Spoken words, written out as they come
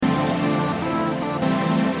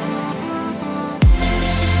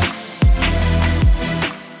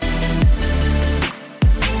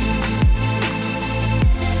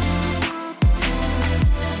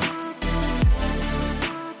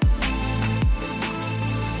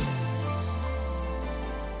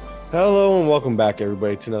Hello and welcome back,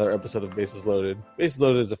 everybody, to another episode of Bases Loaded. Bases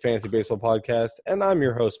Loaded is a fantasy baseball podcast, and I'm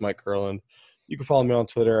your host, Mike Curland. You can follow me on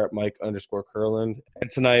Twitter at Mike_Curland. And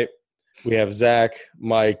tonight, we have Zach,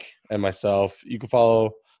 Mike, and myself. You can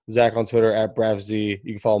follow Zach on Twitter at BravZ.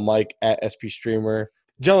 You can follow Mike at SPStreamer.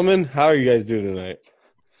 Gentlemen, how are you guys doing tonight?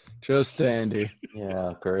 Just dandy.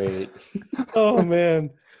 Yeah, great. Oh, man.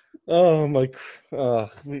 Oh, Mike.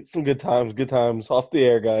 Some good times off the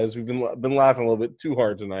air, guys. We've been laughing a little bit too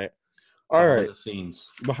hard tonight. All right.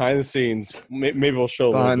 Behind the scenes. Maybe we'll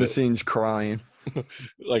show behind the scenes crying.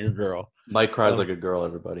 like a girl. Mike cries like a girl,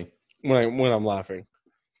 everybody. When I'm laughing.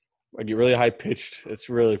 I get really high-pitched. It's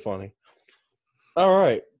really funny. All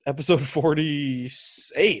right. Episode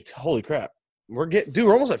 48. Holy crap. We're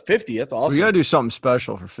almost at 50. That's awesome. We got to do something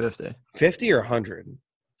special for 50. 50 or 100?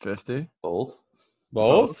 50.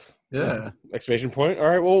 Both? Yeah. Exclamation point. All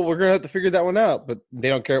right. Well, we're going to have to figure that one out, but they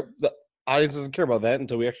don't care. The audience doesn't care about that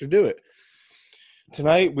until we actually do it.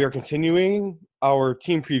 Tonight, we are continuing our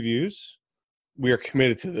team previews. We are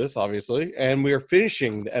committed to this, obviously, and we are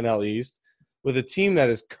finishing the NL East with a team that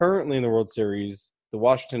is currently in the World Series, the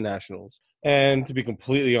Washington Nationals. And to be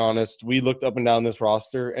completely honest, we looked up and down this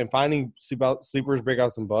roster, and finding sleepers,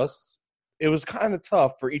 breakouts, and busts, it was kind of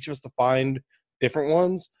tough for each of us to find different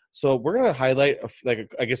ones. So we're going to highlight,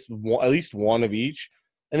 at least one of each,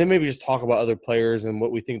 and then maybe just talk about other players and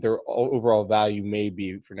what we think their overall value may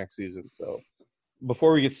be for next season. So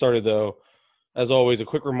before we get started, though, as always, a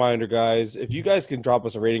quick reminder, guys, if you guys can drop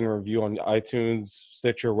us a rating and review on iTunes,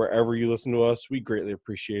 Stitcher, wherever you listen to us, we greatly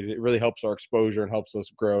appreciate it. It really helps our exposure and helps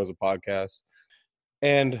us grow as a podcast.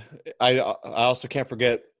 And I also can't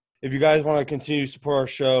forget, if you guys want to continue to support our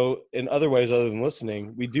show in other ways other than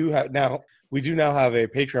listening, we do now have a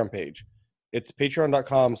Patreon page. It's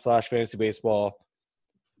patreon.com/fantasybaseball.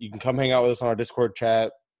 You can come hang out with us on our Discord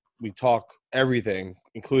chat. We talk everything,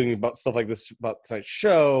 including about stuff like this, about tonight's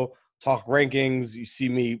show, talk rankings.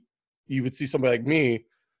 You would see somebody like me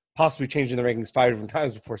possibly changing the rankings 5 different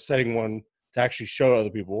times before setting one to actually show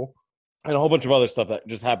other people, and a whole bunch of other stuff that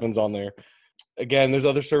just happens on there. Again, there's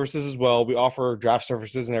other services as well. We offer draft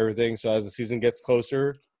services and everything, so as the season gets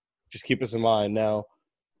closer, just keep us in mind. Now,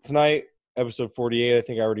 tonight, episode 48, I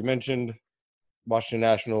think I already mentioned, Washington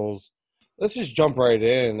Nationals. Let's just jump right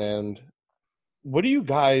in. And what do you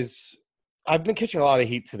guys – I've been catching a lot of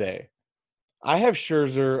heat today. I have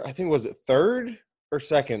Scherzer, I think, was it third or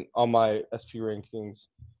second on my SP rankings?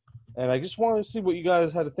 And I just wanted to see what you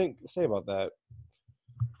guys had to say about that.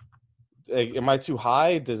 Am I too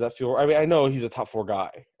high? Does that feel – I mean, I know he's a top 4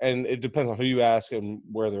 guy, and it depends on who you ask and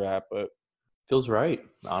where they're at, but – feels right,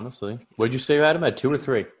 honestly. What did you say you had him at, 2 or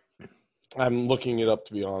 3? I'm looking it up,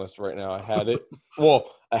 to be honest, right now. I had it. Well,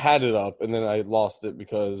 I had it up, and then I lost it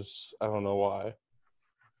because I don't know why.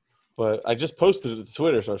 But I just posted it to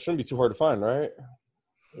Twitter, so it shouldn't be too hard to find, right?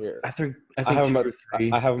 Here. I think I have him at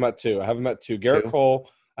 3. I have him at 2. Garrett Cole.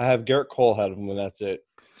 I have Garrett Cole ahead of him, and that's it.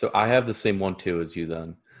 So I have the same 1-2 as you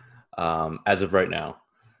then, as of right now.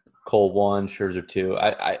 Cole 1, Scherzer 2.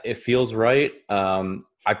 It feels right.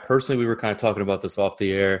 I personally, we were kind of talking about this off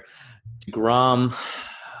the air. DeGrom,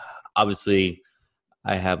 obviously,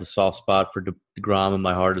 I have a soft spot for DeGrom in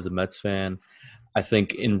my heart as a Mets fan. I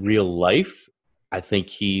think in real life, I think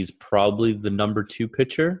he's probably the number 2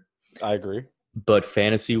 pitcher. I agree. But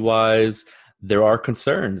fantasy-wise, there are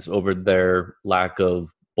concerns over their lack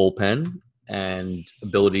of bullpen and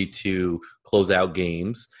ability to close out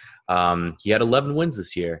games. He had 11 wins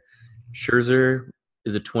this year. Scherzer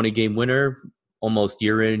is a 20-game winner almost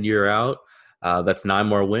year in, year out. That's 9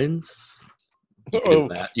 more wins. You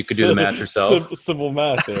could do the math yourself. Simple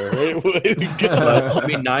math there, right? I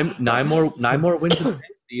mean, nine more wins in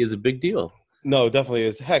fantasy is a big deal. No, definitely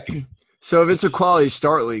is. Heck. So if it's a quality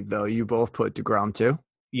start league, though, you both put DeGrom too?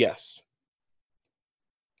 Yes.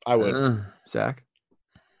 I would. Zach?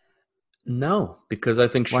 No, because I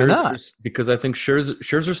think Why not?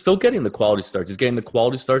 Scherzer's still getting the quality starts. He's getting the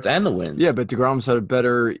quality starts and the wins. Yeah, but DeGrom's had a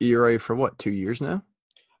better ERA for 2 years now?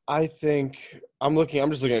 I think I'm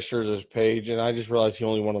just looking at Scherzer's page, and I just realized he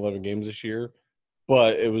only won 11 games this year,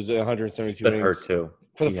 but it was 172 Been innings. hurt too.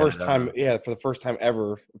 For the first time, for the first time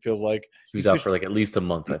ever, it feels like. He's out for like at least a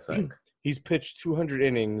month, I think. He's pitched 200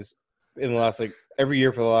 innings in the last, every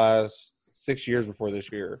year for the last 6 years before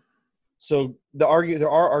this year. So there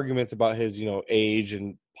are arguments about his, age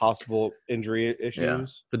and possible injury issues. Yeah.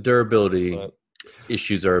 The durability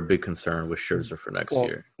issues are a big concern with Scherzer for next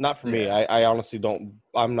year. Not for me. I honestly don't.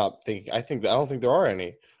 I'm not thinking. I don't think there are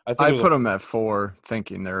any. I put him at 4,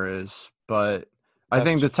 thinking there is, but I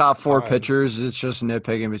think the top 4 pitchers. It's just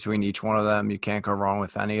nitpicking between each one of them. You can't go wrong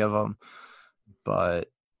with any of them.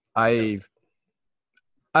 But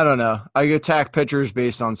I don't know. I attack pitchers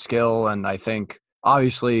based on skill, and I think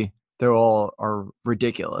obviously they all are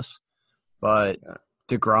ridiculous. But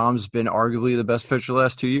DeGrom's been arguably the best pitcher the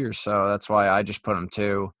last 2 years, so that's why I just put him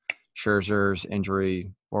 2. Scherzer's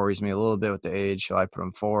injury worries me a little bit with the age, so I put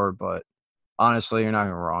him 4. But honestly, you're not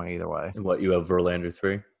even wrong either way. And what, you have Verlander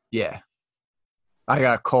 3? Yeah. I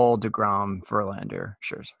got Cole, DeGrom, Verlander,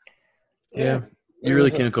 Scherzer. Yeah. You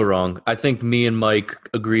really can't go wrong. I think me and Mike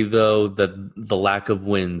agree, though, that the lack of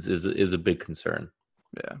wins is a big concern.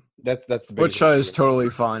 Yeah. That's the which is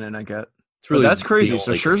totally fine, and I get. It's really that's crazy.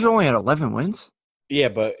 So Scherzer only had 11 wins? Yeah,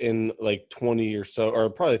 but in like 20 or so, or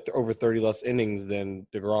probably over 30 less innings than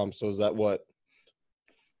DeGrom. So is that what?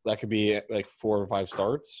 That could be like 4 or 5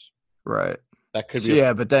 starts? Right. That could be.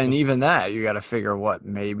 Yeah, but then even that, you got to figure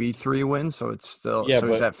maybe 3 wins. So it's still. Yeah, so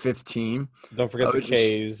is that 15? Don't forget the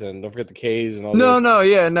Ks and don't forget the Ks and all.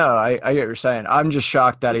 I get what you're saying. I'm just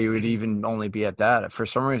shocked that he would even only be at that. For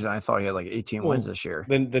some reason, I thought he had like 18 wins this year.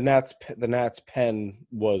 Then the Nats pen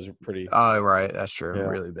was pretty. Oh, right, that's true. Yeah.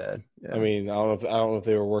 Really bad. Yeah. I mean, I don't know if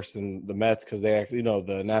they were worse than the Mets because they actually,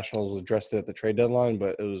 the Nationals addressed it at the trade deadline,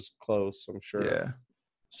 but it was close. I'm sure. Yeah.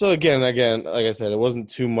 So again, like I said, it wasn't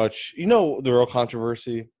too much. The real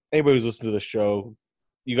controversy. Anybody who's listened to the show,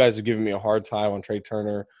 you guys have given me a hard time on Trey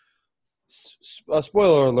Turner.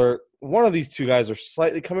 Spoiler alert: one of these 2 guys are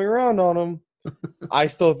slightly coming around on him. I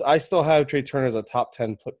still have Trey Turner as a top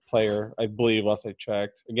 10 player, I believe, last I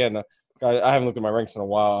checked. Again, I haven't looked at my ranks in a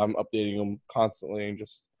while. I'm updating them constantly, and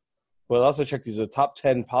but last I checked, he's a top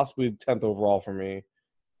 10, possibly 10th overall for me.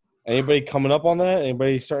 Anybody coming up on that?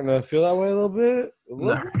 Anybody starting to feel that way a little bit?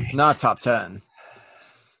 No, not top 10.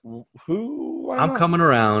 Who? I'm coming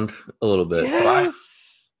around a little bit. Yes.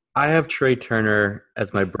 So I have Trey Turner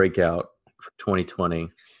as my breakout for 2020,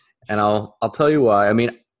 and I'll tell you why. I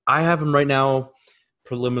mean, I have him right now,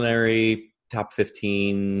 preliminary top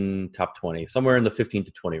 15, top 20, somewhere in the 15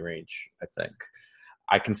 to 20 range. I think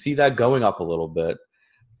I can see that going up a little bit,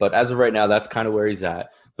 but as of right now, that's kind of where he's at.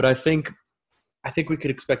 But I think we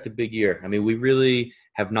could expect a big year. I mean, we really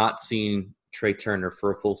have not seen Trey Turner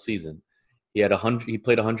for a full season. He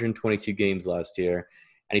played 122 games last year,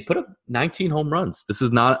 and he put up 19 home runs. This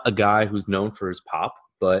is not a guy who's known for his pop,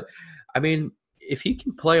 but I mean, if he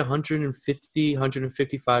can play 150,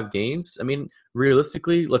 155 games, I mean,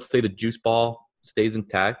 realistically, let's say the juice ball stays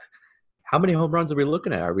intact. How many home runs are we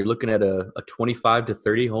looking at? Are we looking at a 25 to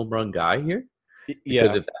 30 home run guy here? Yeah.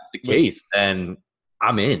 Because if that's the case, then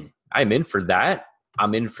I'm in. I'm in for that.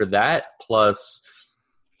 I'm in for that plus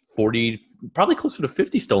 40, probably closer to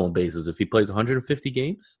 50 stolen bases if he plays 150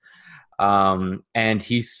 games. And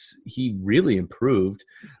he really improved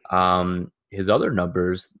his other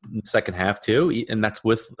numbers in the second half too, and that's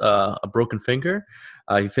with a broken finger.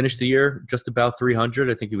 He finished the year just about 300.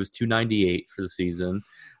 I think he was 298 for the season.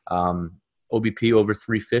 OBP over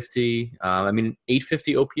 350. I mean,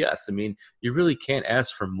 850 OPS. I mean, you really can't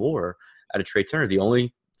ask for more out of Trey Turner. The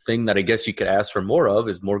only thing that I guess you could ask for more of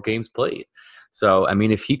is more games played. So, I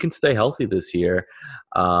mean, if he can stay healthy this year,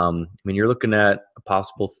 I mean, you're looking at a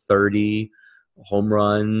possible 30 home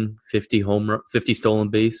run, 50 stolen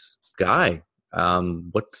base guy.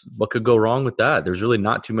 What could go wrong with that? There's really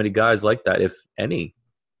not too many guys like that, if any.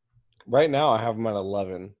 Right now, I have him at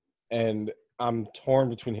 11, and I'm torn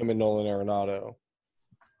between him and Nolan Arenado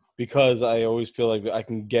because I always feel like I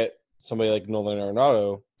can get somebody like Nolan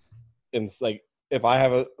Arenado, and it's like if I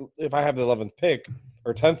have the 11th pick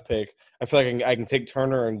or 10th pick, I feel like I can take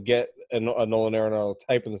Turner and get a Nolan Arenado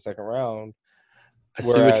type in the second round. I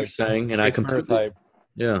see what you're saying, and I completely type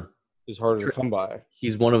yeah is harder to come by.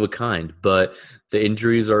 He's one of a kind, but the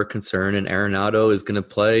injuries are a concern, and Arenado is going to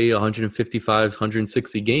play 155,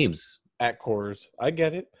 160 games at Coors. I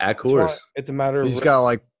get it. At Coors, it's a matter of he's got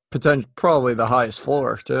like probably the highest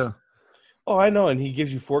floor too. Oh, I know, and he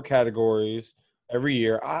gives you 4 categories every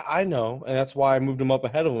year. I know, and that's why I moved him up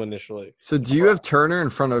ahead of him initially. So do you have Turner in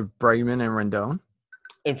front of Bregman and Rendon?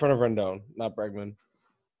 In front of Rendon, not Bregman.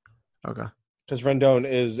 Okay. Because Rendon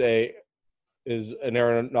is an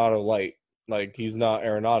Arenado light. Like, he's not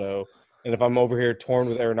Arenado. And if I'm over here torn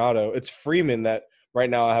with Arenado, it's Freeman that right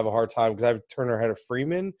now I have a hard time because I have Turner ahead of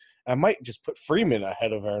Freeman. I might just put Freeman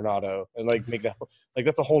ahead of Arenado and, like, make that – like,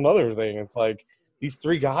 that's a whole nother thing. It's like these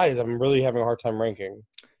 3 guys I'm really having a hard time ranking.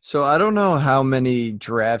 So I don't know how many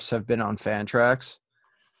drafts have been on Fantrax,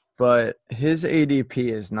 but his ADP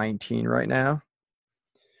is 19 right now.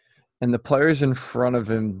 And the players in front of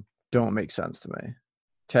him don't make sense to me.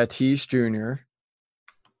 Tatis Jr.,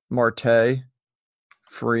 Marte,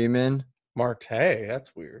 Freeman. Marte,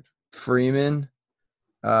 that's weird. Freeman,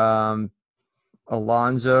 Alonso,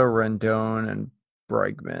 Rendon, and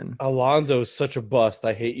Bregman. Alonso is such a bust.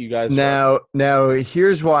 I hate you guys. Now,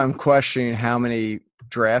 here's why I'm questioning how many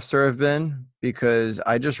drafts there have been, because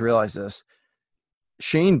I just realized this.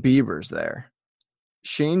 Shane Bieber's there.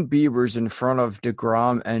 Shane Bieber's in front of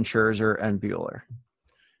DeGrom and Scherzer and Bueller.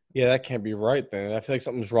 Yeah, that can't be right then. I feel like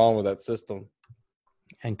something's wrong with that system.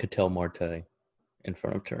 And Ketel Marte in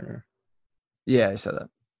front of Turner. Yeah, I said that.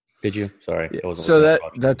 Did you? Sorry. Yeah. I wasn't So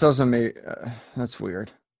listening. that doesn't make that's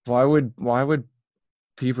weird. Why would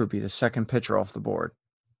Bieber be the second pitcher off the board?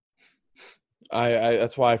 I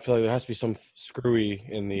that's why I feel like there has to be some screwy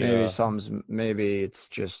in the Maybe it's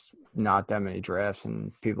just not that many drafts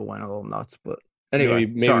and people went a little nuts. But anyway,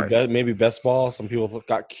 maybe best ball. Some people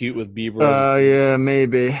got cute with Bieber. Yeah,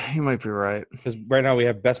 maybe you might be right. Because right now we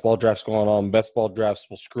have best ball drafts going on. Best ball drafts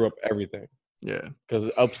will screw up everything. Yeah, because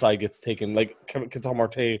the upside gets taken. Like Ketel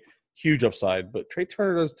Marte, huge upside, but Trey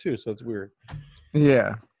Turner does too. So it's weird.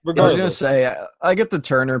 Yeah, regardless. I was gonna say I get the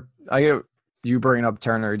Turner. I get you bringing up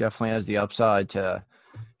Turner. He definitely has the upside to.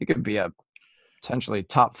 He could be a potentially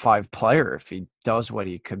top 5 player if he does what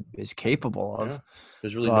he is capable of. Yeah.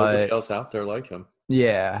 There's really nobody else out there like him.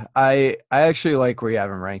 Yeah, I actually like where you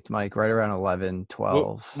have him ranked, Mike, right around 11,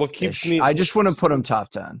 12. What keeps me? I just wouldn't put him top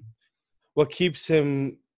 10. What keeps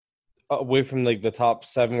him away from like the top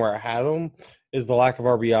 7 where I had him is the lack of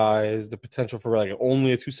RBIs, the potential for like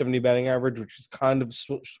only a 270 batting average, which is kind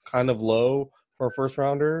of low for a first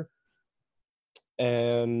rounder,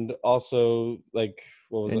 and also like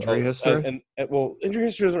what was injury history? And well, injury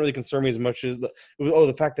history doesn't really concern me as much as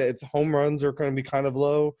the fact that its home runs are going to be kind of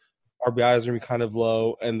low, RBIs are going to be kind of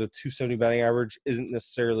low, and the 270 batting average isn't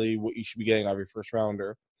necessarily what you should be getting out of your first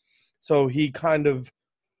rounder. So he kind of,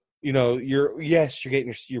 you're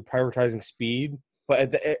prioritizing speed,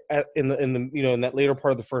 but in that later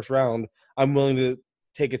part of the first round, I'm willing to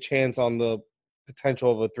take a chance on the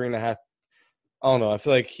potential of a 3.5. I don't know. I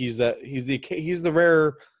feel like he's the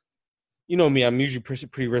rare. You know me, I'm usually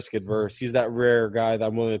pretty risk adverse. He's that rare guy that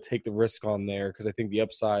I'm willing to take the risk on there because I think the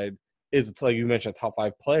upside is, like you mentioned, a top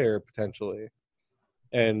 5 player potentially,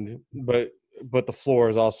 but the floor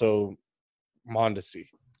is also Mondesi.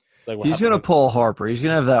 Like he's going to pull Harper. He's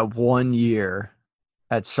going to have that 1 year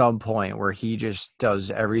at some point where he just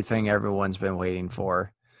does everything everyone's been waiting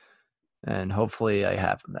for. And hopefully I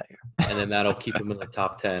have him that year. And then that'll keep him in the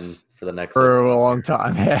top 10 for the next for a long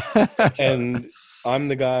time. And I'm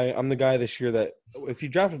the guy this year that if you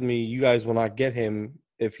draft with me, you guys will not get him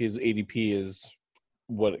if his ADP is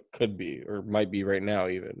what it could be or might be right now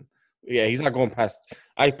even. Yeah, he's not going past.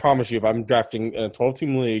 I promise you, if I'm drafting in a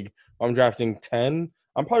 12-team league, if I'm drafting 10,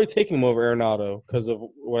 I'm probably taking him over Arenado because of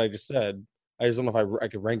what I just said. I just don't know if I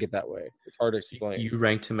could rank it that way. It's hard to explain. You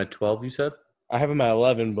ranked him at 12, you said? I have him at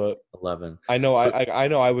 11, but 11. I know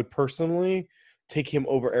I would personally take him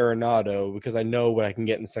over Arenado because I know what I can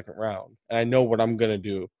get in the second round, and I know what I'm gonna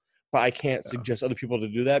do. But I can't suggest other people to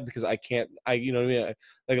do that because I can't. You know what I mean?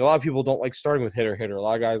 Like a lot of people don't like starting with hitter. A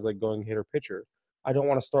lot of guys like going hitter pitcher. I don't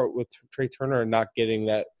want to start with Trey Turner and not getting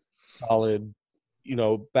that solid,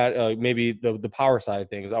 maybe the power side of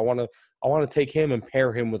things. I want to take him and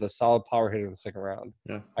pair him with a solid power hitter in the second round.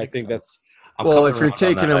 Yeah, I think that's. Well, if you're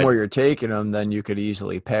taking him where you're taking him, then you could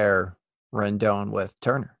easily pair Rendon with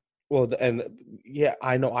Turner. Well,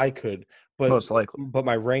 I know I could, but most likely. But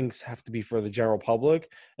my ranks have to be for the general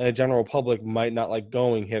public, and the general public might not like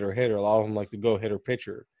going hitter. A lot of them like to go hitter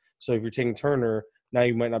pitcher. So if you're taking Turner, now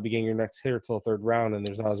you might not be getting your next hitter till the third round, and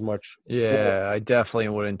there's not as much. Yeah, I definitely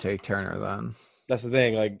wouldn't take Turner then. That's the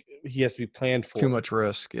thing. Like he has to be planned for. Too much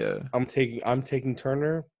risk. Yeah. I'm taking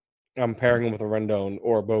Turner. I'm pairing him with a Rendon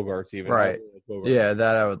or a Bogarts even. Right. Yeah,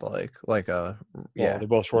 that I would like a they're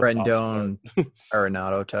both short Rendon,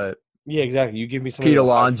 Arenado type. Yeah, exactly. You give me some Pete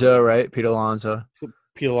Alonso, right? Pete Alonso.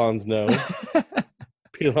 Pete Alonso, no.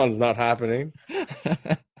 Pete Alonso's not happening.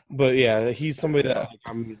 But yeah, he's somebody that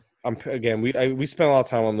I'm again. We spent a lot of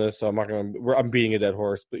time on this, so I'm not gonna. I'm beating a dead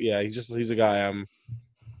horse. But yeah, he's a guy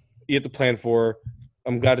you have to plan for.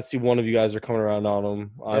 I'm glad to see one of you guys are coming around on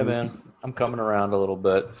him. Yeah, man. I'm coming around a little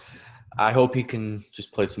bit. I hope he can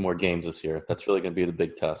just play some more games this year. That's really going to be the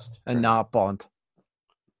big test. And not bunt.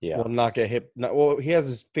 Yeah. Well, not get hit. He has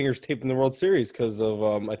his fingers taped in the World Series because of,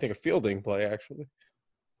 I think, a fielding play, actually.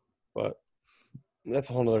 But that's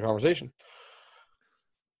a whole nother conversation.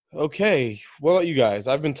 Okay. What about you guys?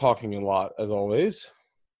 I've been talking a lot, as always.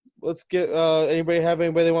 Let's get anybody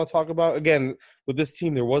they want to talk about? Again, with this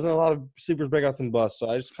team, there wasn't a lot of sleepers, breakouts, and busts, so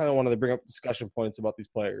I just kind of wanted to bring up discussion points about these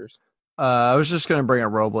players. I was just going to bring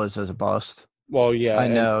up Robles as a bust. Well, yeah. I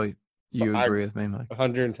know you agree with me, Mike.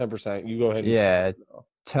 110%. You go ahead. Yeah.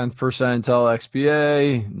 10th percentile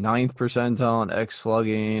XBA, 9th percentile in X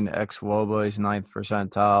slugging, X WOBA is 9th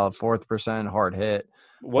percentile, 4th percent hard hit.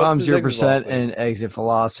 What's Bottom his 0% exit velocity? in exit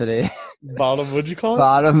velocity. Bottom, what'd you call it?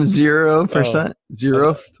 Bottom 0%.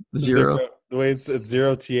 Zero. The way it's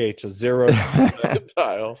 0 TH, a 0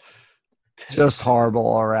 percentile. Just horrible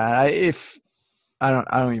all around. I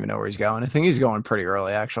don't even know where he's going. I think he's going pretty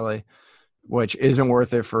early actually, which isn't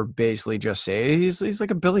worth it for basically just saves. He's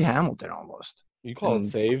like a Billy Hamilton almost. You call it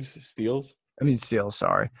saves, steals? I mean steals,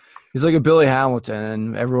 sorry. He's like a Billy Hamilton,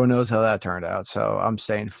 and everyone knows how that turned out. So I'm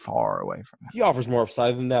staying far away from him. He offers more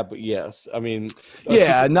upside than that, but yes. I mean,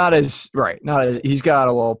 not as he's got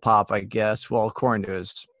a little pop, I guess. Well, according to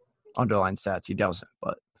his underlying stats, he doesn't,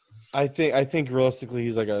 but I think realistically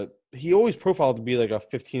he always profiled to be like a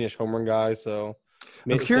 15-ish home run guy, so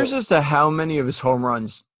I'm curious as to how many of his home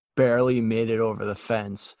runs barely made it over the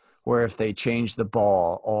fence, where if they changed the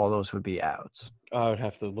ball, all those would be outs. I would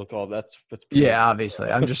have to look all that's yeah,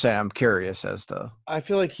 obviously. I'm just saying I'm curious as to. I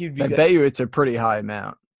feel like he'd be. I bet you it's a pretty high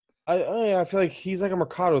amount. I feel like he's like a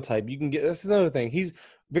Mercado type. You can get that's another thing.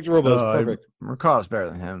 Victor Robles is perfect. Mercado's better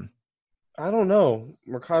than him. I don't know.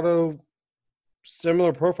 Mercado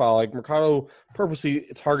similar profile. Like Mercado purposely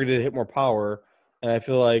targeted to hit more power, and I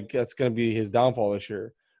feel like that's going to be his downfall this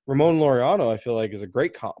year. Ramon Laureano, I feel like, is a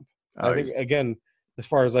great comp. I think again, as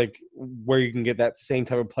far as like where you can get that same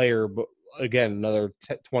type of player, but again, another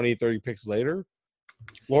 20, 30 picks later.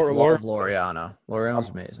 Laureano. Laureano's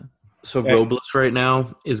amazing. So Robles right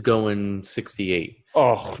now is going 68.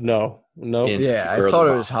 Oh, no. Yeah, I thought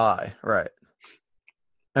it was high. Right.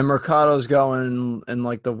 And Mercado's going in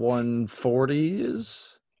like the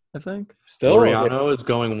 140s, I think. Still? Laureano is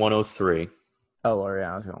going 103. Oh,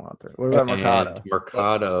 Laureano's going 103. What about Mercado?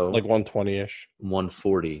 Mercado. Like 120-ish.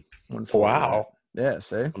 140. Wow. Yeah,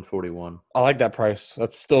 see? 141. I like that price.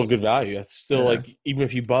 That's still good value. That's still like, even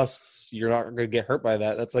if he busts, you're not going to get hurt by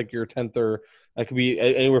that. That's like your 10th or that could be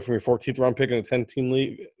anywhere from your 14th round pick in a 10-team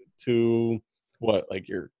league to what? Like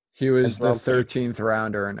your. He was the 13th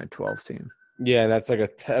rounder in a 12 team. Yeah, and that's like a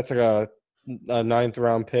 9th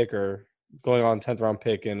round pick or going on 10th round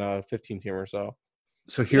pick in a 15 team or so.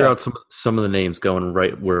 So here are some of the names going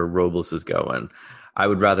right where Robles is going. I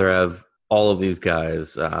would rather have all of these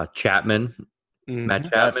guys. Chapman.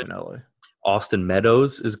 Matt Chapman, definitely. Austin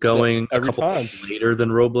Meadows is going a couple later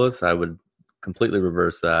than Robles. I would completely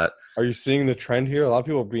reverse that. Are you seeing the trend here? A lot of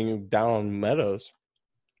people are being down on Meadows.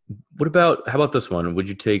 How about this one? Would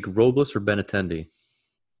you take Robles or Benintendi?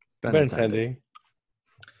 Benintendi.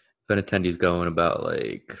 Benintendi's going about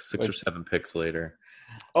like 6 or 7 picks later.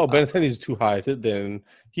 Oh, Benintendi's too high.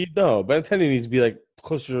 Benintendi needs to be like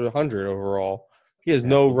closer to 100 overall. He has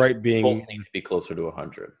no right being. Both need to be closer to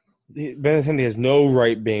 100. Benintendi has no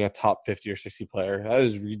right being a top 50 or 60 player. That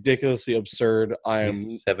is ridiculously absurd.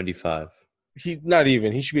 He's 75. He's not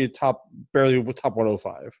even. He should be barely top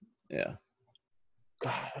 105. Yeah.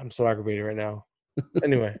 God, I'm so aggravated right now.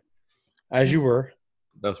 Anyway, as you were.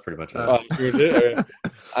 That was pretty much it.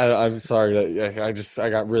 I'm sorry that I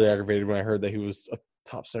got really aggravated when I heard that he was a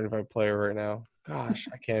top 75 player right now. Gosh,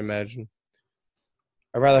 I can't imagine.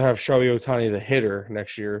 I'd rather have Shohei Ohtani the hitter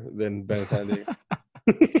next year than Benintendi.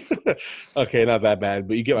 Okay, not that bad,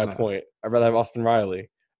 but you get my point. I'd rather have Austin Riley.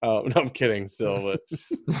 No, I'm kidding still, but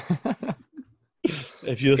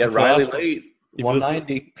if you listen to Riley late,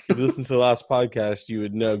 190. If you listen to the last podcast, you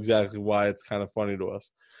would know exactly why it's kind of funny to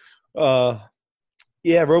us.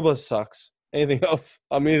 Yeah, Robles sucks. Anything else?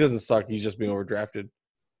 I mean, he doesn't suck. He's just being overdrafted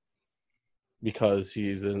because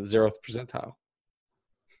he's in 0th percentile.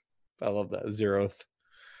 I love that. 0th.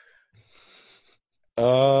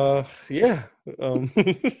 Yeah.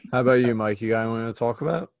 How about you, Mike? You got anything to talk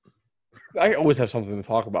about? I always have something to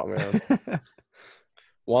talk about, man.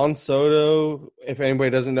 Juan Soto, if anybody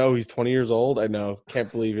doesn't know, he's 20 years old. I know.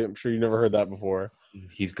 Can't believe it. I'm sure you never heard that before.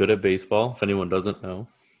 He's good at baseball, if anyone doesn't know.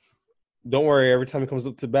 Don't worry. Every time he comes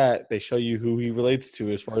up to bat, they show you who he relates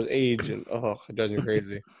to as far as age, and it drives me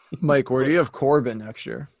crazy. Mike, where do you have Corbin next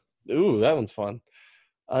year? Ooh, that one's fun.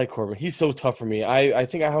 I like Corbin. He's so tough for me. I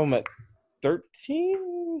think I have him at 13.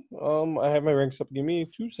 I have my ranks up. Give me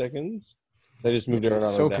 2 seconds. I just moved it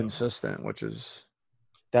around. So consistent, which is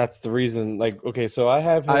that's the reason. Like, okay, so I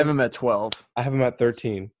have him at 12. I have him at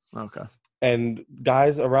 13. Okay. And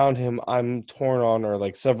guys around him, I'm torn on are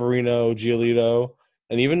like Severino, Giolito,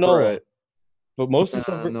 and even Nola. Right. But mostly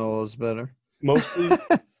Nola's better. Mostly,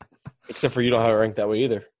 except for you don't have it ranked that way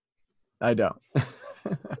either. I don't.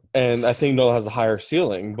 And I think Nola has a higher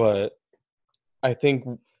ceiling, but I think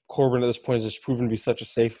Corbin at this point has just proven to be such a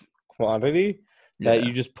safe quantity that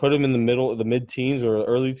you just put him in the mid-teens or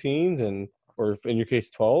early teens, or in your case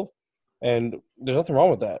 12, and there's nothing wrong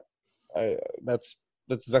with that. That's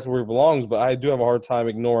exactly where he belongs. But I do have a hard time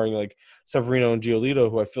ignoring like Severino and Giolito,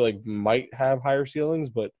 who I feel like might have higher ceilings,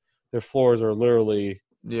 but their floors are literally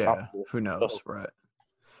Yeah, tropical. who knows, right?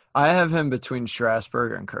 I have him between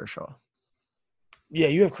Strasburg and Kershaw. Yeah,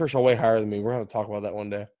 you have Kershaw way higher than me. We're going to talk about that one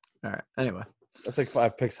day. All right. Anyway, That's like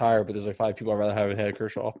 5 picks higher, but there's like 5 people I'd rather have ahead of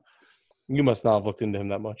Kershaw. You must not have looked into him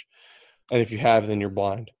that much. And if you have, then you're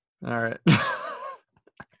blind. all right.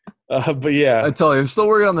 But yeah. I tell you, I'm still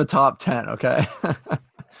working on the top 10, okay?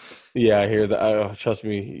 Yeah, I hear that. Trust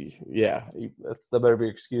me. Yeah, that better be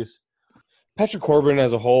an excuse. Patrick Corbin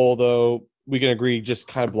as a whole, though, we can agree just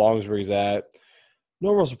kind of belongs where he's at.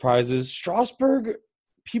 No real surprises. Strasburg,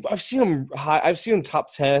 I've seen him high. I've seen him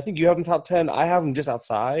top 10. I think you have him top 10. I have him just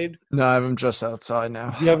outside. No, I have him just outside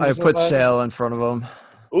now. You have him I just put outside? Sale in front of him.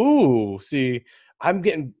 Ooh, see, I'm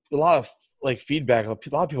getting a lot of like feedback. A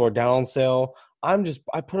lot of people are down on Sale. I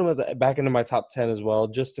put him at the back into my top 10 as well,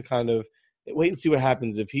 just to kind of wait and see what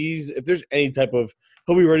happens. If there's any type of,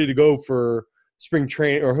 he'll be ready to go for spring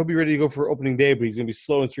training, or he'll be ready to go for opening day, but he's gonna be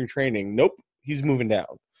slow in spring training. Nope, he's moving down.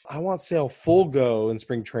 I want Sale full go in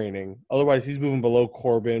spring training. Otherwise, he's moving below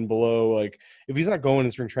Corbin, below like if he's not going in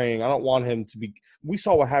spring training, I don't want him to be. We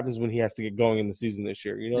saw what happens when he has to get going in the season this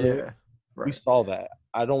year. You know what I mean? Yeah. We Right. saw that.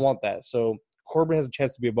 I don't want that. So Corbin has a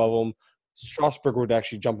chance to be above him. Strasburg would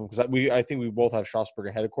actually jump him because I think we both have Strasburg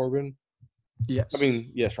ahead of Corbin. Yes. I mean,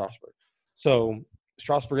 yeah, Strasburg. So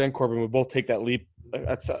Strasburg and Corbin would both take that leap.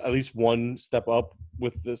 That's at least one step up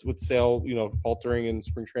with Sale, faltering in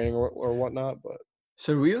spring training or whatnot. But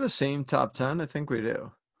So do we have the same top 10? I think we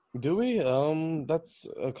do. do we? That's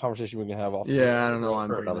a conversation we can have off. Yeah, I don't know why I'm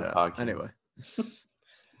For bringing another that up. podcast. Anyway.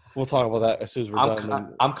 We'll talk about that as soon as we're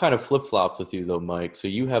done. I'm kind of flip flopped with you though, Mike. So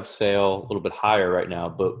you have Sale a little bit higher right now,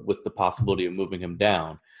 but with the possibility of moving him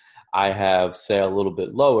down. I have Sale a little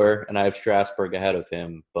bit lower, and I have Strasburg ahead of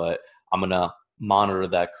him. But I'm gonna monitor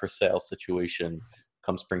that Chris Sale situation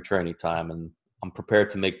come spring training time, and I'm prepared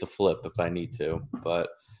to make the flip if I need to. But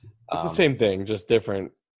It's the same thing, just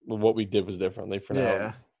different. What we did was differently for now.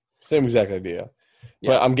 Yeah. Same exact idea.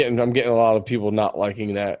 Yeah. But I'm getting a lot of people not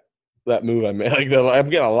liking that move I made. I'm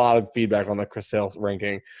getting a lot of feedback on the Chris Sale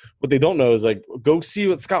ranking. What they don't know is like, go see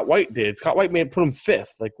what Scott White did. Scott White put him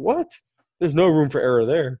 5th. Like what? There's no room for error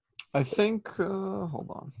there. I think hold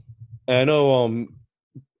on. And I know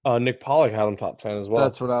Nick Pollock had him top 10 as well.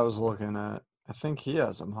 That's what I was looking at. I think he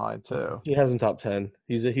has him high too. He has him top 10.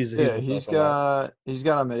 He's He's with us on that.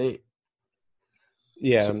 got him at 8.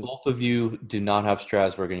 Yeah. So both of you do not have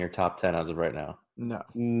Strasburg in your top 10 as of right now.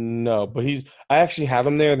 No, but I actually had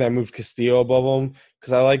him there. Then I moved Castillo above him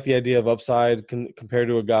because I like the idea of upside compared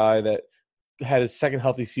to a guy that had his second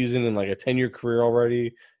healthy season in like a 10-year career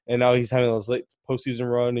already, and now he's having those late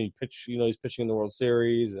postseason run. He's pitching in the World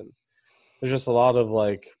Series, and there's just a lot of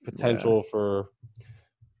like potential for.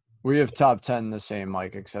 We have top 10 the same,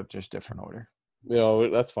 Mike, except just different order.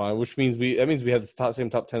 That's fine. Which means we have the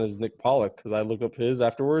same top 10 as Nick Pollock because I looked up his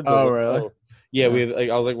afterwards. Oh, really? Yeah, we had,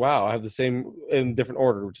 I was like, wow, I have the same in different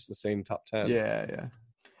order, which is the same top 10. Yeah.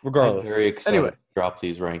 Regardless. I'm very excited Anyway. to drop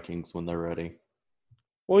these rankings when they're ready.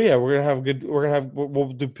 Well, yeah, we'll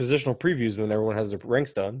do positional previews when everyone has their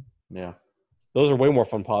ranks done. Yeah. Those are way more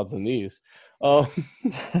fun pods than these. Just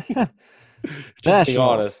being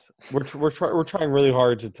Nationals. honest, we're trying really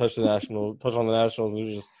hard to touch on the Nationals.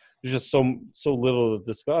 There's just so little to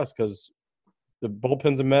discuss because the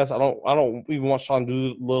bullpen's a mess. I don't even want Sean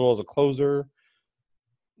Doolittle as a closer.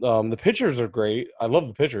 The pitchers are great. I love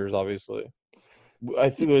the pitchers, obviously. I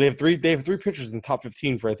think they have three pitchers in the top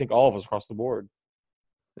 15 for I think all of us across the board.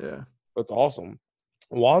 Yeah. That's awesome.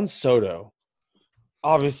 Juan Soto.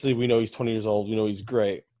 Obviously, we know he's 20 years old. We know he's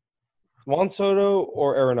great. Juan Soto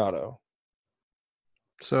or Arenado?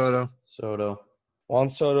 Soto. Juan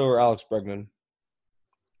Soto or Alex Bregman?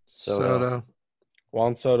 Soto.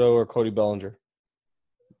 Juan Soto or Cody Bellinger?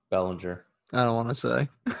 Bellinger. I don't want to say.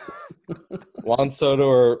 Juan Soto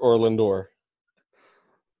or Lindor?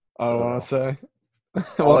 I don't want to say.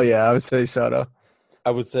 Well, yeah, I would say Soto.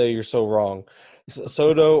 I would say you're so wrong.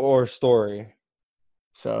 Soto or Story?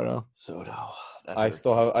 Soto. That I hurts.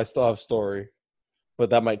 still have Story, but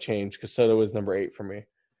that might change because Soto is number 8 for me.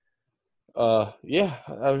 Yeah,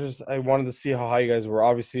 I wanted to see how high you guys were.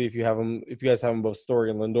 Obviously, if you guys have them both Story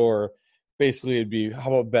and Lindor, basically it'd be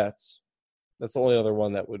how about Betts? That's the only other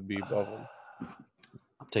one that would be above him.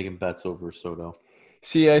 I'm taking Betts over Soto.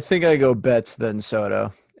 See, I think I go Betts then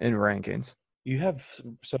Soto in rankings. You have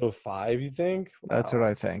Soto 5, you think? That's what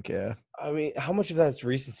I think, yeah. I mean, how much of that's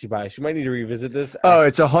recency bias? You might need to revisit this. Oh,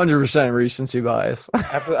 it's 100% recency bias.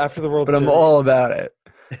 after the World But I'm Series. all about it.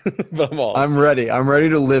 but I'm all. I'm ready. I'm ready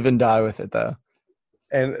to live and die with it, though.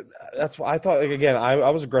 And that's why I thought. Like again, I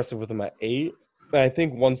was aggressive with him at 8. And I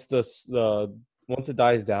think once once it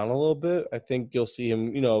dies down a little bit, I think you'll see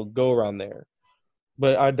him, go around there.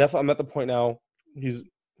 But I'm at the point now. He's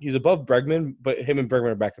above Bregman, but him and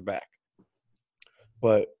Bregman are back to back.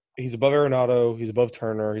 But he's above Arenado. He's above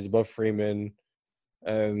Turner. He's above Freeman,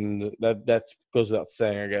 and that goes without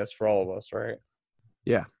saying, I guess, for all of us, right?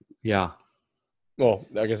 Yeah. Yeah. Well,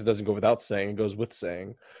 I guess it doesn't go without saying. It goes with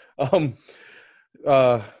saying.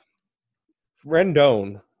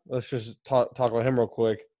 Rendon. Let's just talk about him real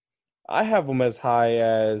quick. I have him as high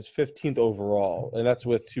as 15th overall, and that's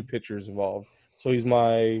with 2 pitchers involved. So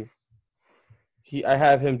I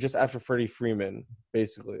have him just after Freddie Freeman,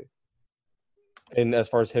 basically. And as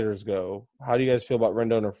far as hitters go, how do you guys feel about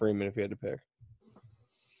Rendon or Freeman if you had to pick?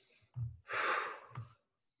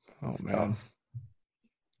 Oh, man.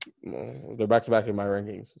 Well, they're back to back in my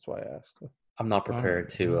rankings. That's why I asked. I'm not prepared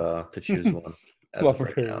to choose one as Not of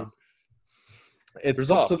right prepared. now. There's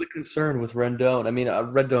There's also the concern with Rendon. I mean,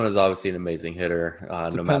 Rendon is obviously an amazing hitter,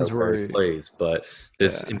 no matter where he plays. But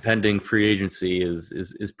this impending free agency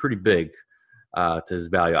is pretty big to his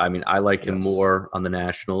value. I mean, I like him more on the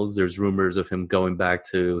Nationals. There's rumors of him going back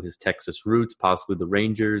to his Texas roots, possibly the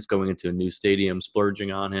Rangers, going into a new stadium,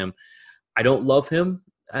 splurging on him. I don't love him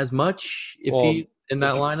as much if he's in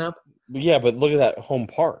that lineup. Yeah, but look at that home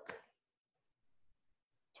park.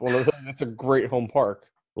 It's a great home park.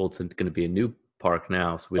 Well, it's going to be a new park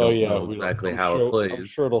now, so we don't know exactly how it plays. I'm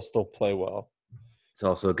sure it'll still play well. It's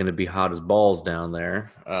also going to be hot as balls down there.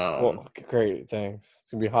 Well, great, thanks.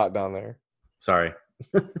 It's going to be hot down there. Sorry.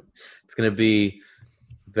 It's going to be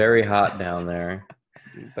very hot down there.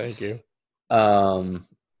 Thank you. I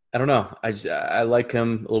don't know. I like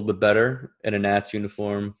him a little bit better in a Nats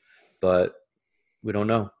uniform, but we don't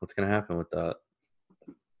know what's going to happen with that.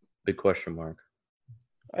 Big question mark.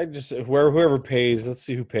 I just whoever pays, let's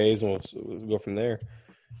see who pays, and we'll go from there.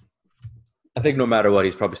 I think no matter what,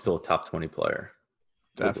 he's probably still a top 20 player.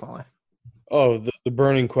 Definitely. Oh, the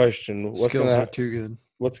burning question: Skills are too good.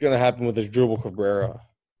 What's going to happen with Asdrubal Cabrera?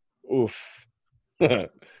 Oof. Who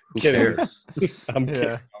cares? I'm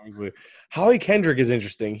kidding, obviously. Howie Kendrick is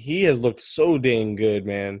interesting. He has looked so dang good,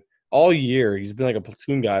 man. All year, he's been like a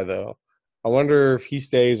platoon guy, though. I wonder if he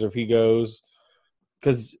stays or if he goes.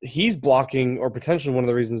 Because he's blocking, or potentially one of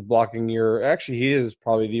the reasons blocking your – actually, he is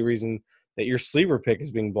probably the reason that your sleeper pick is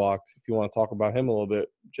being blocked, if you want to talk about him a little bit,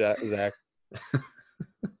 Zach. Zach.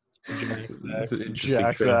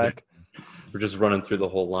 We're just running through the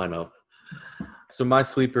whole lineup. So my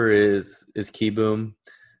sleeper is Keyboom.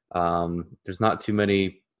 There's not too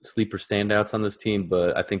many sleeper standouts on this team,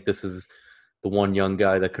 but I think this is the one young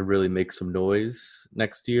guy that could really make some noise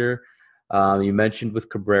next year. You mentioned with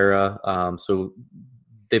Cabrera, so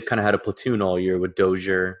they've kind of had a platoon all year with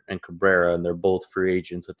Dozier and Cabrera, and they're both free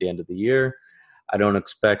agents at the end of the year. I don't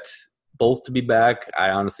expect both to be back.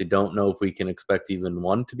 I honestly don't know if we can expect even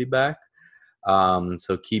one to be back.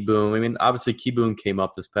 So Keyboom, I mean, obviously Keyboom came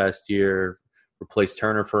up this past year, replaced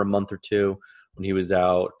Turner for a month or two when he was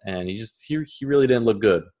out, and he really didn't look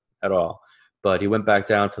good at all. But he went back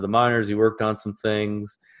down to the minors. He worked on some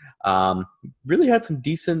things. Really had some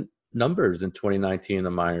decent numbers in 2019 in the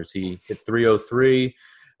minors. He hit 303,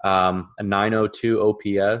 a 902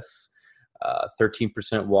 OPS,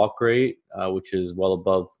 13% walk rate, which is well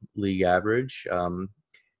above league average.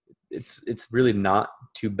 It's really not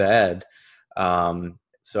too bad.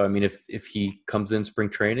 So I mean, if he comes in spring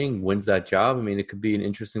training, wins that job, I mean, it could be an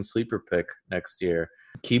interesting sleeper pick next year.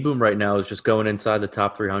 Keyboom right now is just going inside the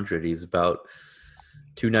top 300. He's about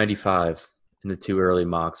 295 in the 2 early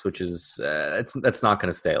mocks, which is that's not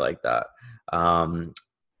going to stay like that.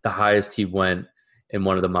 The highest he went in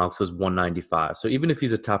one of the mocks was 195. So even if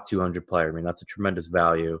he's a top 200 player, I mean, that's a tremendous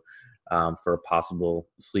value for a possible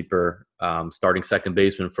sleeper starting second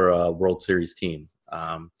baseman for a World Series team.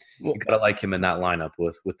 You got to like him in that lineup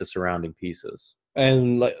with the surrounding pieces.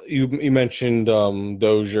 And like you mentioned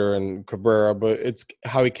Dozier and Cabrera, but it's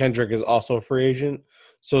Howie Kendrick is also a free agent.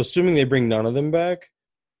 So assuming they bring none of them back,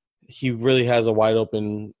 he really has a wide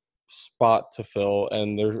open spot to fill,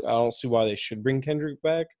 and I don't see why they should bring Kendrick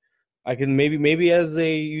back. I can maybe as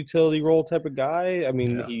a utility role type of guy. I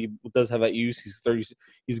mean, He does have that use. He's 30.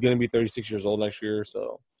 He's going to be 36 years old next year,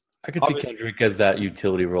 so I could see Kendrick as that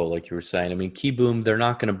utility role, like you were saying. I mean, Keyboom, they're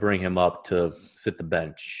not going to bring him up to sit the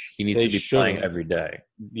bench. He needs to be playing every day.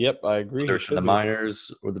 Yep, I agree. Whether it's in the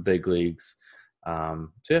minors or the big leagues. So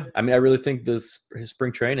yeah, I mean, I really think his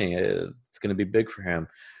spring training it's going to be big for him.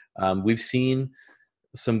 We've seen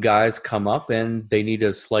some guys come up and they need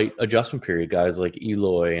a slight adjustment period. Guys like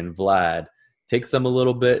Eloy and Vlad takes them a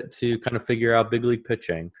little bit to kind of figure out big league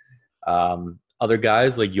pitching. Other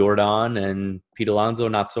guys like Jordan and Pete Alonso,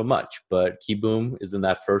 not so much. But Kieboom is in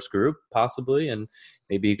that first group, possibly, and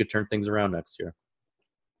maybe he could turn things around next year.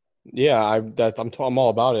 Yeah, I'm all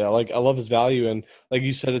about it. I love his value, and like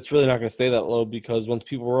you said, it's really not going to stay that low because once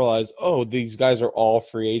people realize, oh, these guys are all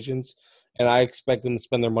free agents, and I expect them to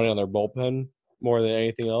spend their money on their bullpen more than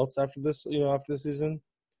anything else after this season,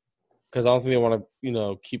 because I don't think they want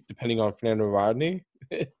to, keep depending on Fernando Rodney,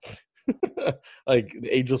 like the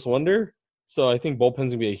ageless wonder. So I think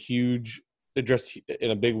bullpen's gonna be a huge addressed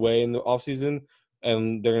in a big way in the offseason,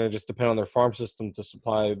 and they're gonna just depend on their farm system to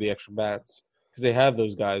supply the extra bats. Because they have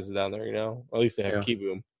those guys down there, or at least they have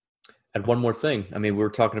Kieboom. And one more thing. I mean, we were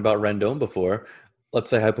talking about Rendon before. Let's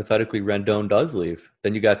say hypothetically Rendon does leave.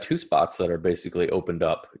 Then you got 2 spots that are basically opened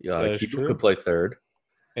up. Kieboom could play third.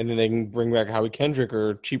 And then they can bring back Howie Kendrick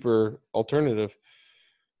or cheaper alternative.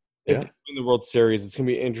 If they win the World Series, it's going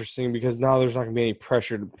to be interesting because now there's not going to be any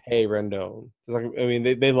pressure to pay Rendon.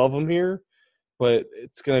 They love him here, but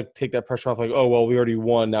it's going to take that pressure off like, oh, well, we already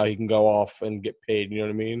won. Now he can go off and get paid. You know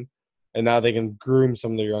what I mean? And now they can groom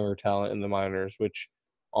some of their younger talent in the minors, which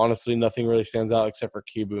honestly nothing really stands out except for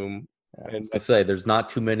Kieboom. I was going to say, there's not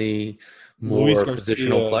too many more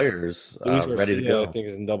positional players ready to go. I think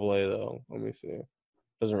is in Double A though. Let me see.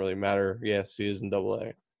 Doesn't really matter. Yes, he is in Double A.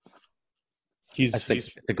 I think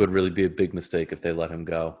it would really be a big mistake if they let him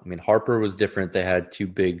go. I mean, Harper was different. They had 2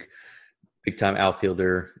 big time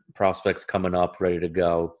outfielder prospects coming up, ready to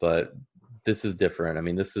go. But this is different. I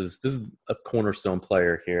mean, this is a cornerstone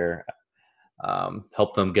player here.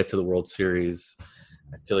 Help them get to the World Series.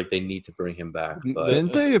 I feel like they need to bring him back. But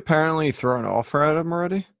didn't they apparently throw an offer at him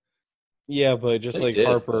already? Yeah, but just like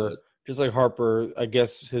Harper, I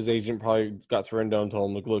guess his agent probably got to Rendon and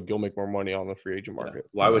told him, look, you'll make more money on the free agent market.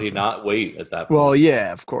 Why would he not wait at that point? Well,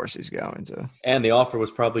 yeah, of course he's going to. And the offer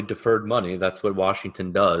was probably deferred money. That's what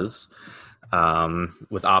Washington does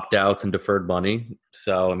with opt-outs and deferred money.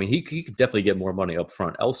 So, I mean, he could definitely get more money up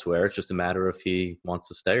front elsewhere. It's just a matter of if he wants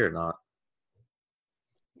to stay or not.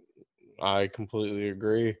 I completely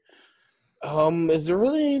agree. Is there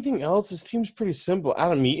really anything else? This team's pretty simple.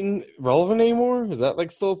 Adam Eaton relevant anymore? Is that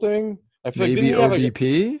still a thing? I feel maybe like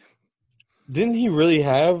OBP. Didn't he really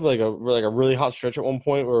have a really hot stretch at one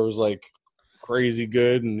point where it was crazy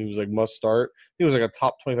good and he was must start? He was a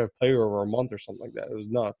top 25 player over a month or something like that. It was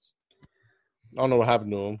nuts. I don't know what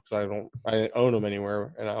happened to him because I didn't own him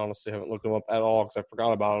anywhere, and I honestly haven't looked him up at all because I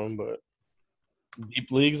forgot about him. But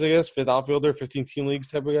deep leagues, I guess, 5th outfielder, 15-team leagues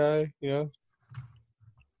type of guy,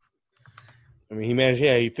 I mean, he managed,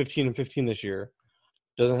 he 15-15 this year.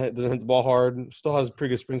 Doesn't hit the ball hard. Still has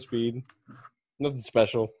pretty good sprint speed. Nothing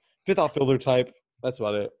special. 5th outfielder type. That's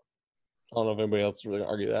about it. I don't know if anybody else really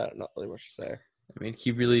argue that. Not really much to say. I mean,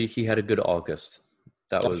 he had a good August.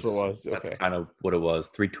 That's what it was. Okay. That's kind of what it was.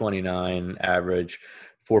 329 average,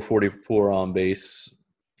 444 on base.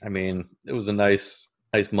 I mean, it was a nice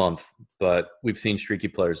month, but we've seen streaky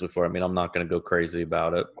players before. I mean, I'm not going to go crazy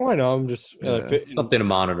about it. Oh, I know. I'm just something to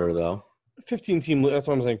monitor, though. 15-team. That's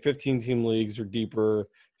what I'm saying. 15-team leagues or deeper.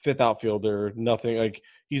 5th outfielder. Nothing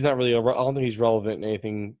he's not really. I don't think he's relevant in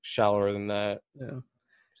anything shallower than that. Yeah.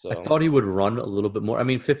 So I thought he would run a little bit more. I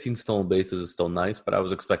mean, 15 stolen bases is still nice, but I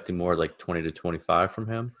was expecting more 20 to 25 from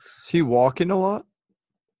him. Is he walking a lot?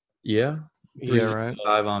 Yeah.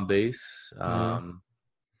 365 on base.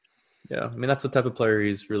 Yeah, I mean that's the type of player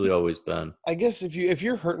he's really always been. I guess if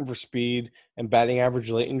you're hurting for speed and batting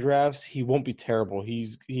average late in drafts, he won't be terrible.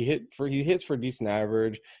 He hits for a decent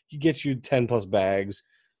average. He gets you 10+ bags.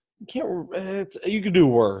 You could do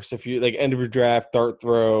worse if you end of your draft, dart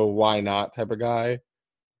throw, why not type of guy.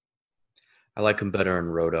 I like him better in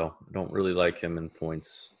Roto. I don't really like him in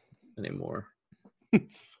points anymore.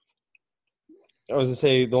 I was going to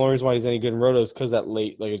say the only reason why he's any good in Roto is because that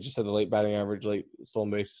late, like I just said, the late batting average, late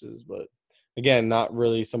stolen bases. But again, not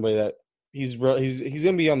really somebody that he's going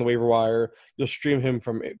to be on the waiver wire. You'll stream him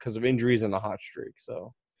because of injuries and the hot streak.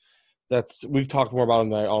 So we've talked more about him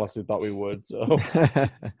than I honestly thought we would. So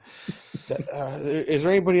is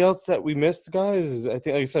there anybody else that we missed, guys? I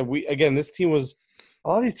think, like I said, this team was a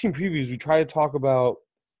lot of these team previews. We try to talk about.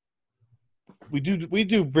 We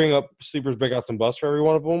do bring up sleepers, breakouts, and busts for every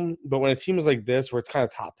one of them. But when a team is like this, where it's kind of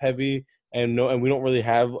top heavy, and we don't really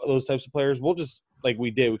have those types of players, we'll just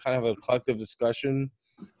we kind of have a collective discussion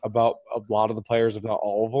about a lot of the players, if not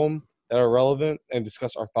all of them, that are relevant, and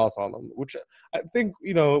discuss our thoughts on them. Which I think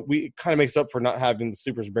we kind of makes up for not having the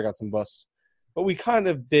sleepers, breakouts, and busts. But we kind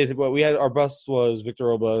of did. What we had, our bust was Victor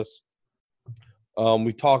Robles.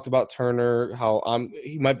 We talked about Turner, how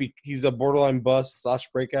he's a borderline bust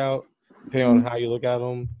 / breakout. Depending on how you look at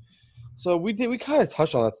him. So we kind of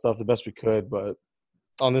touched on that stuff the best we could, but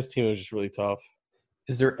on this team it was just really tough.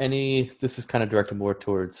 Is there any? This is kind of directed more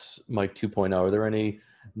towards Mike 2.0. Are there any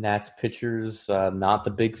Nats pitchers, not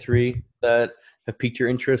the big three, that have piqued your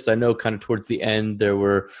interest? I know kind of towards the end there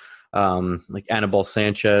were like Anibal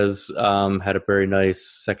Sanchez had a very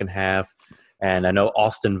nice second half, and I know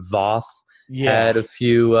Austin Voth had a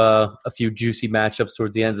few juicy matchups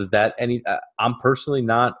towards the end. Is that any? I'm personally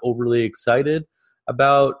not overly excited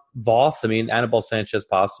about Voth. I mean, Anibal Sanchez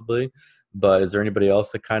possibly, but is there anybody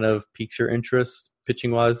else that kind of piques your interest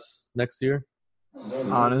pitching wise next year?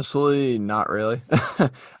 Honestly, not really.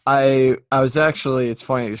 I was actually, it's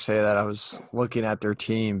funny you say that. I was looking at their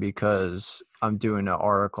team because I'm doing an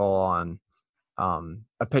article on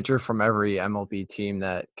a pitcher from every MLB team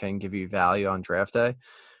that can give you value on draft day.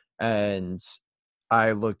 And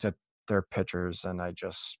I looked at their pitchers and I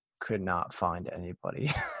just could not find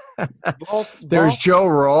anybody. There's Joe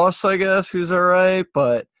Ross, I guess, who's all right,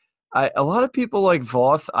 but a lot of people like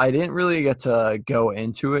Voth. I didn't really get to go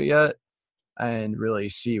into it yet and really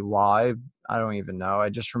see why. I don't even know. I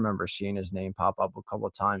just remember seeing his name pop up a couple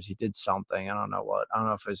of times. He did something. I don't know what. I don't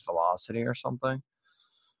know if it was velocity or something.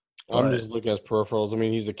 I'm just looking at his peripherals. I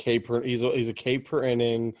mean, he's a K per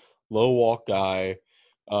inning, low walk guy.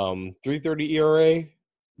 3.30 ERA.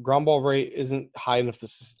 Ground ball rate isn't high enough to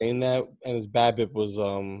sustain that, and his BABIP was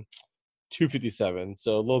 257.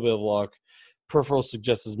 So a little bit of luck. Peripherals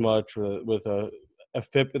suggest as much with a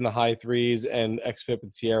FIP in the high threes and XFIP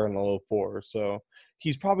and Sierra in the low fours. So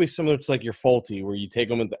he's probably similar to like your Folty, where you take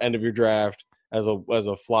him at the end of your draft as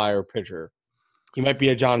a flyer pitcher. He might be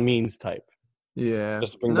a John Means type. Yeah.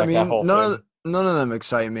 Just to bring back that whole thing. None of them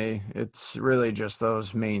excite me. It's really just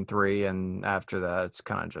those main three, and after that, it's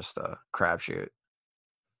kind of just a crapshoot.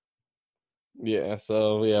 Yeah.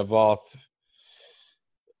 So yeah, Voth.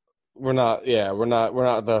 We're not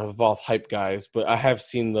the Voth hype guys, but I have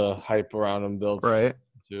seen the hype around him build. Right.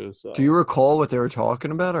 Too, so. Do you recall what they were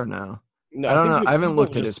talking about or no? No, I don't know. I haven't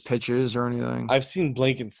looked at his pitches or anything. I've seen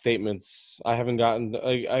blanket statements. I haven't gotten.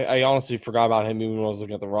 I honestly forgot about him even when I was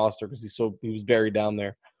looking at the roster because he was buried down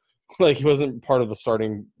there. Like he wasn't part of the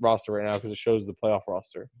starting roster right now because it shows the playoff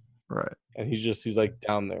roster. Right. And he's like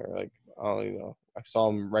down there. Like I don't even know. I saw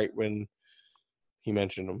him right when he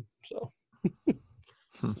mentioned him. So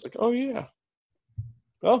it's like, oh yeah.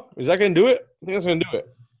 Well, is that gonna do it? I think that's gonna do it.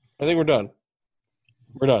 I think we're done.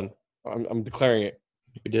 We're done. I'm declaring it.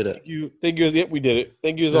 We did it. Thank you. Yep, we did it.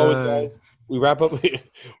 Thank you as always, guys. We wrapped up the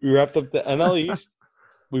NL East.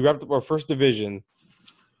 We wrapped up our first division.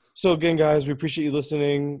 So again, guys, we appreciate you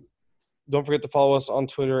listening. Don't forget to follow us on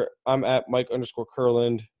Twitter. I'm at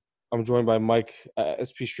Mike_Curland. I'm joined by Mike,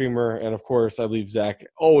 SP Streamer, and of course, I leave Zach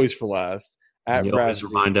always for last. At you always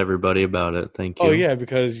remind everybody about it. Thank you. Oh yeah,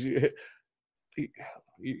 because you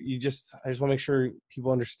just I just want to make sure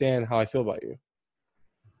people understand how I feel about you.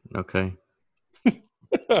 Okay. You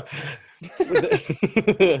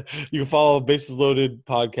can follow Bases Loaded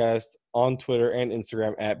Podcast on Twitter and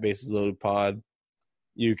Instagram at Bases Loaded Pod.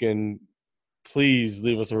 You can please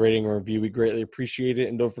leave us a rating or review. We greatly appreciate it.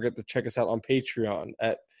 And don't forget to check us out on Patreon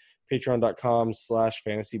at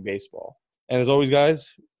patreon.com/fantasybaseball. And as always,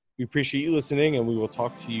 guys, we appreciate you listening, and we will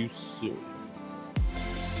talk to you soon.